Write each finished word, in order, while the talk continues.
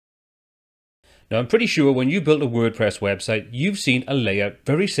Now, I'm pretty sure when you built a WordPress website, you've seen a layout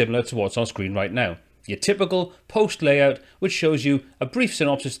very similar to what's on screen right now. Your typical post layout, which shows you a brief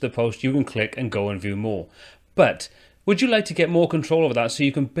synopsis of the post. You can click and go and view more. But would you like to get more control over that so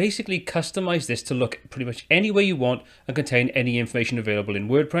you can basically customize this to look pretty much any way you want and contain any information available in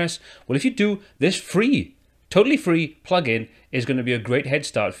WordPress? Well, if you do, this totally free plugin is going to be a great head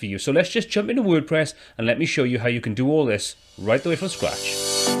start for you. So let's just jump into WordPress and let me show you how you can do all this right the way from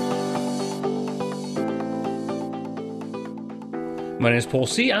scratch. My name is Paul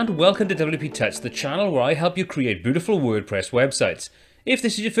C and welcome to WPTuts, the channel where I help you create beautiful WordPress websites. If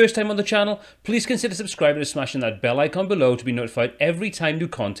this is your first time on the channel, please consider subscribing and smashing that bell icon below to be notified every time new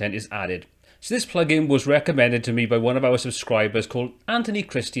content is added. So this plugin was recommended to me by one of our subscribers called Anthony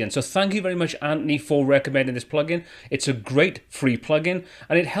Christian. So thank you very much, Anthony, for recommending this plugin. It's a great free plugin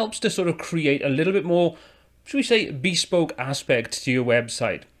and it helps to sort of create a little bit more, should we say, bespoke aspect to your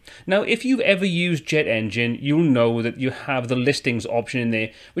website. Now, if you've ever used Jet Engine, you'll know that you have the listings option in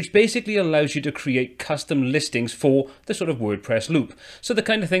there, which basically allows you to create custom listings for the sort of WordPress loop. So the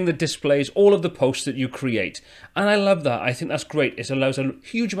kind of thing that displays all of the posts that you create. And I love that. I think that's great. It allows a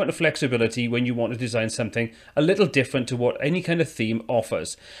huge amount of flexibility when you want to design something a little different to what any kind of theme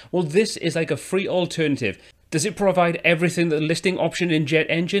offers. Well, this is like a free alternative. Does it provide everything that the listing option in Jet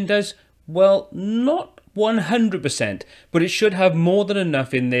Engine does? Well, not 100%, but it should have more than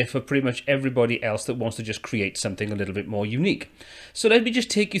enough in there for pretty much everybody else that wants to just create something a little bit more unique. So let me just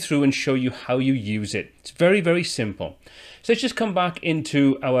take you through and show you how you use it. It's very, very simple. So let's just come back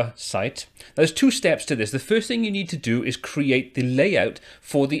into our site. There's two steps to this. The first thing you need to do is create the layout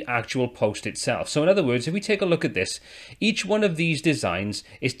for the actual post itself. So in other words, if we take a look at this, each one of these designs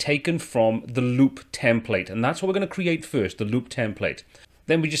is taken from the loop template, and that's what we're going to create first, the loop template.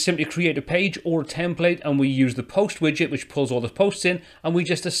 Then we just simply create a page or a template and we use the post widget, which pulls all the posts in, and we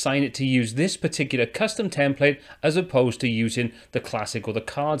just assign it to use this particular custom template as opposed to using the classic or the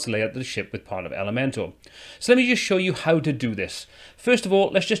cards layout that's shipped with part of Elementor. So let me just show you how to do this. First of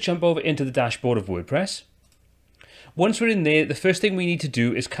all, let's just jump over into the dashboard of WordPress. Once we're in there, the first thing we need to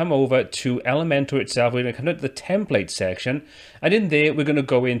do is come over to Elementor itself. We're going to come to the template section, and in there we're going to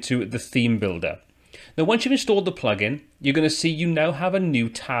go into the theme builder. Now, once you've installed the plugin, you're going to see you now have a new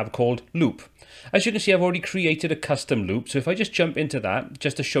tab called Loop. As you can see, I've already created a custom loop. So if I just jump into that,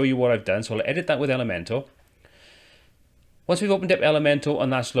 just to show you what I've done, so I'll edit that with Elementor. Once we've opened up Elementor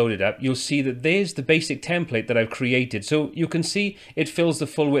and that's loaded up, you'll see that there's the basic template that I've created. So you can see it fills the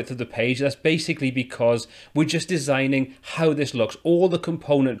full width of the page. That's basically because we're just designing how this looks, all the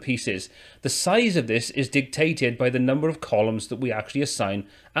component pieces. The size of this is dictated by the number of columns that we actually assign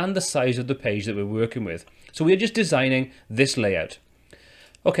and the size of the page that we're working with. So we're just designing this layout.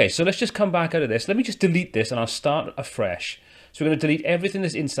 Okay, so let's just come back out of this. Let me just delete this and I'll start afresh. So we're going to delete everything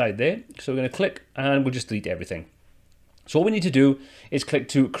that's inside there. So we're going to click and we'll just delete everything. So all we need to do is click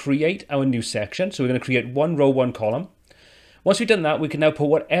to create our new section. So we're going to create one row, one column. Once we've done that, we can now put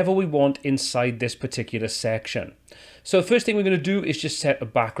whatever we want inside this particular section. So the first thing we're going to do is just set a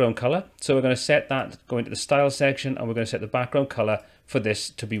background color. So we're going to set that, go into the style section, and we're going to set the background color for this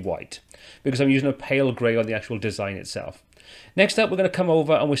to be white because I'm using a pale gray on the actual design itself. Next up, we're going to come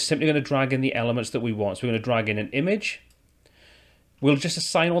over and we're simply going to drag in the elements that we want. So we're going to drag in an image. We'll just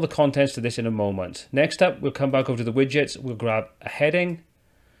assign all the contents to this in a moment. Next up, we'll come back over to the widgets. We'll grab a heading.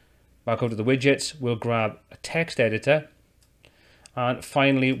 Back over to the widgets. We'll grab a text editor. And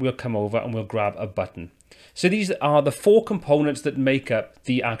finally, we'll come over and we'll grab a button. So these are the four components that make up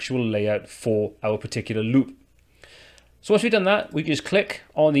the actual layout for our particular loop. So once we've done that, we can just click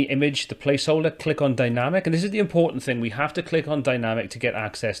on the image, the placeholder, click on dynamic. And this is the important thing. We have to click on dynamic to get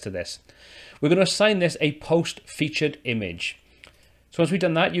access to this. We're going to assign this a post featured image. So once we've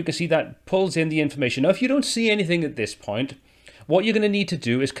done that, you can see that pulls in the information. Now, if you don't see anything at this point, what you're going to need to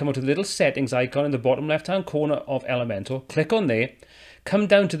do is come up to the little settings icon in the bottom left-hand corner of Elementor, click on there, come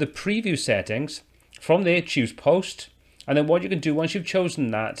down to the preview settings. From there, choose post. And then what you can do once you've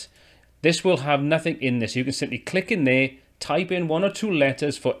chosen that, this will have nothing in this. You can simply click in there, type in one or two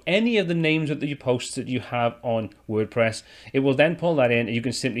letters for any of the names of the posts that you have on WordPress. It will then pull that in and you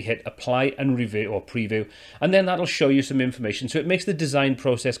can simply hit apply and review or preview, and then that'll show you some information. So it makes the design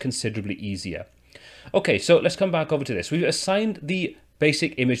process considerably easier. Okay, so let's come back over to this. We've assigned the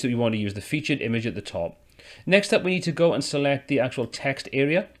basic image that we want to use, the featured image at the top. Next up, we need to go and select the actual text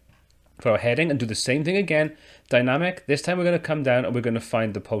area for our heading and do the same thing again. Dynamic. This time we're going to come down and we're going to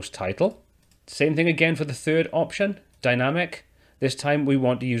find the post title. Same thing again for the third option. Dynamic. This time we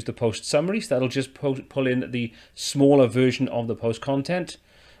want to use the post summary, so that'll just pull in the smaller version of the post content.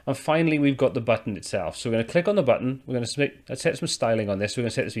 And finally, we've got the button itself. So we're going to click on the button. We're going to set some styling on this. We're going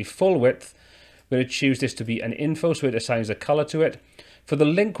to set this to be full width, We're going to choose this to be an info, so it assigns a color to it. For the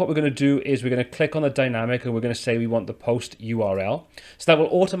link, what we're going to do is we're going to click on the dynamic and we're going to say we want the post URL. So that will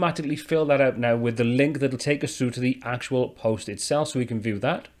automatically fill that out now with the link that'll take us through to the actual post itself, so we can view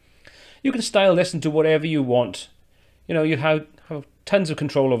that. You can style this and do whatever you want. You know, you have tons of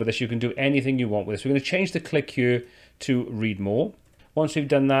control over this. You can do anything you want with this. We're going to change the click here to read more. Once we've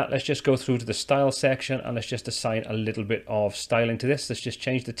done that, let's just go through to the style section and let's just assign a little bit of styling to this. Let's just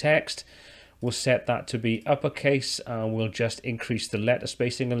change the text. We'll set that to be uppercase and we'll just increase the letter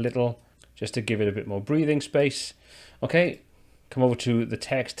spacing a little just to give it a bit more breathing space. Okay, come over to the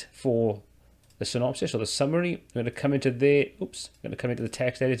text for the synopsis or the summary. I'm going to come into there. Oops, I'm going to come into the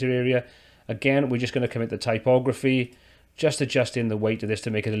text editor area. Again, we're just going to come into typography, just adjusting the weight of this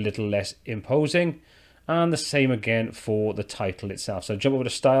to make it a little less imposing. And the same again for the title itself. So jump over to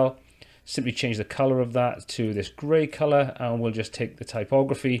style, simply change the color of that to this gray color, and we'll just take the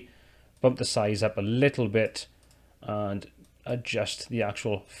typography, bump the size up a little bit, and adjust the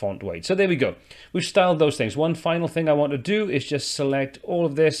actual font weight. So there we go. We've styled those things. One final thing I want to do is just select all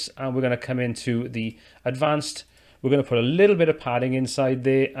of this, and we're going to come into the advanced. We're going to put a little bit of padding inside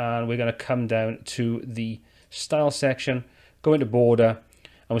there, and we're going to come down to the style section, go into border,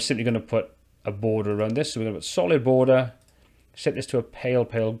 and we're simply going to put a border around this. So we're going to put solid border, set this to a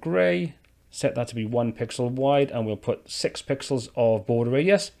pale gray, set that to be 1 pixel wide, and we'll put 6 pixels of border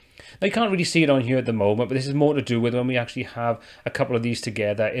radius. Now you can't really see it on here at the moment, but this is more to do with when we actually have a couple of these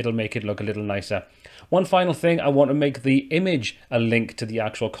together, it'll make it look a little nicer. One final thing, I want to make the image a link to the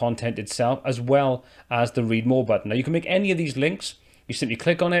actual content itself, as well as the read more button. Now you can make any of these links. You simply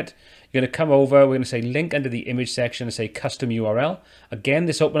click on it. You're going to come over, we're going to say link under the image section and say custom URL. Again,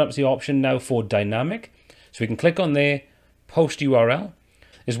 this opens up the option now for dynamic. So we can click on there, post URL.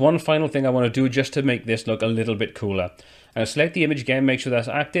 There's one final thing I want to do just to make this look a little bit cooler. And select the image again, make sure that's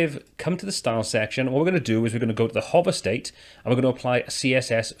active, come to the style section. What we're going to do is we're going to go to the hover state and we're going to apply a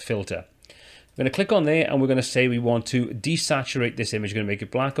CSS filter. We're going to click on there and we're going to say we want to desaturate this image. We're going to make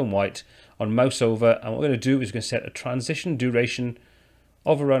it black and white on mouse over. And what we're going to do is we're going to set a transition duration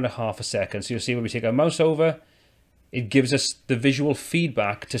of around ½ second. So you'll see when we take our mouse over, it gives us the visual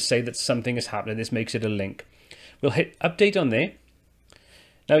feedback to say that something is happening. This makes it a link. We'll hit update on there.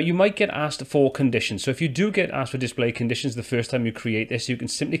 Now you might get asked for conditions. So if you do get asked for display conditions the first time you create this, you can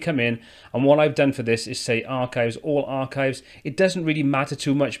simply come in, and what I've done for this is say archives, all archives. It doesn't really matter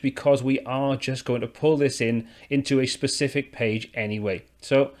too much because we are just going to pull this into a specific page anyway.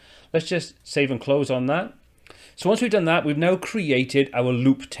 So let's just save and close on that. So once we've done that, we've now created our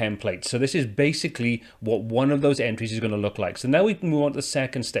loop template. So this is basically what one of those entries is going to look like. So now we can move on to the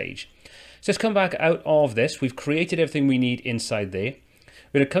second stage. So let's come back out of this. We've created everything we need inside there.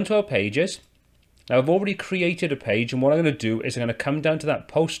 We're going to come to our pages. Now I've already created a page, and what I'm going to do is I'm going to come down to that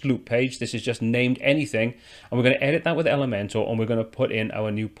post loop page. This is just named anything, and we're going to edit that with Elementor, and we're going to put in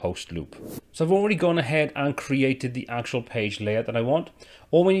our new post loop. So I've already gone ahead and created the actual page layout that I want.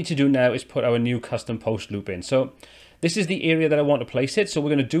 All we need to do now is put our new custom post loop in. So this is the area that I want to place it. So what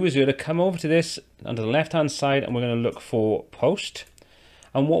we're going to do is we're going to come over to this onto the left hand side, and we're going to look for post.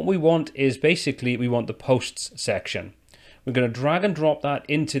 And what we want is basically we want the posts section. We're going to drag and drop that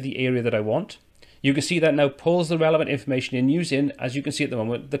into the area that I want. You can see that now pulls the relevant information in using, as you can see at the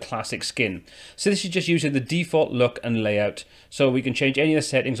moment, the classic skin. So this is just using the default look and layout. So we can change any of the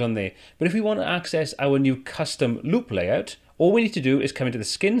settings on there. But if we want to access our new custom loop layout, all we need to do is come into the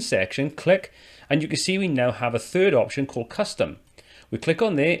skin section, click, and you can see we now have a third option called custom. We click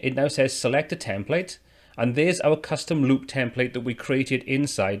on there, it now says select a template, and there's our custom loop template that we created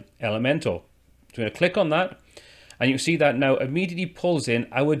inside Elementor. So we're going to click on that, and you can see that now immediately pulls in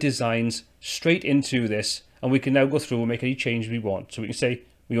our designs straight into this, and we can now go through and make any change we want. So we can say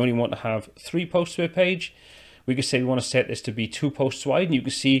we only want to have 3 posts per page. We can say we want to set this to be 2 posts wide, and you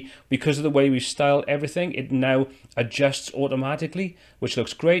can see because of the way we've styled everything, it now adjusts automatically, which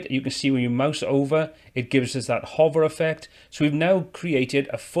looks great. You can see when you mouse over, it gives us that hover effect. So we've now created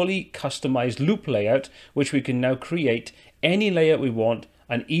a fully customized loop layout, which we can now create any layout we want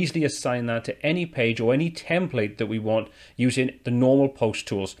and easily assign that to any page or any template that we want using the normal post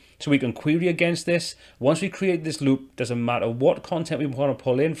tools. So we can query against this. Once we create this loop, doesn't matter what content we want to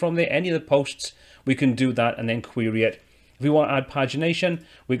pull in from there, any of the posts, we can do that and then query it. If we want to add pagination,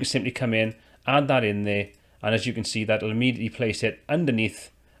 we can simply come in, add that in there, and as you can see, that'll immediately place it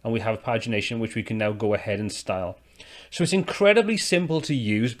underneath, and we have pagination, which we can now go ahead and style. So it's incredibly simple to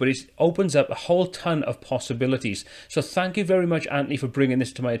use, but it opens up a whole ton of possibilities. So thank you very much, Anthony, for bringing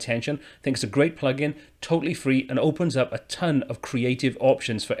this to my attention. I think it's a great plugin, totally free, and opens up a ton of creative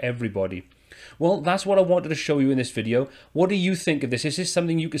options for everybody. Well, that's what I wanted to show you in this video. What do you think of this? Is this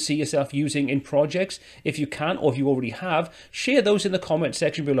something you could see yourself using in projects? If you can, or if you already have, share those in the comment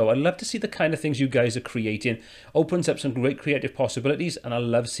section below. I'd love to see the kind of things you guys are creating. Opens up some great creative possibilities, and I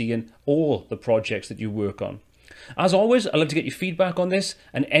love seeing all the projects that you work on. As always, I'd love to get your feedback on this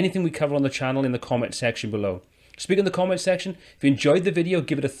and anything we cover on the channel in the comment section below. Speak in the comment section. If you enjoyed the video,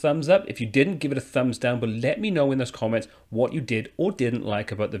 give it a thumbs up. If you didn't, give it a thumbs down, but let me know in those comments what you did or didn't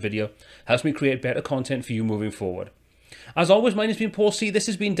like about the video. Helps me create better content for you moving forward. As always, my name's been Paul C. This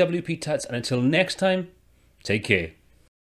has been WPTuts, and until next time, take care.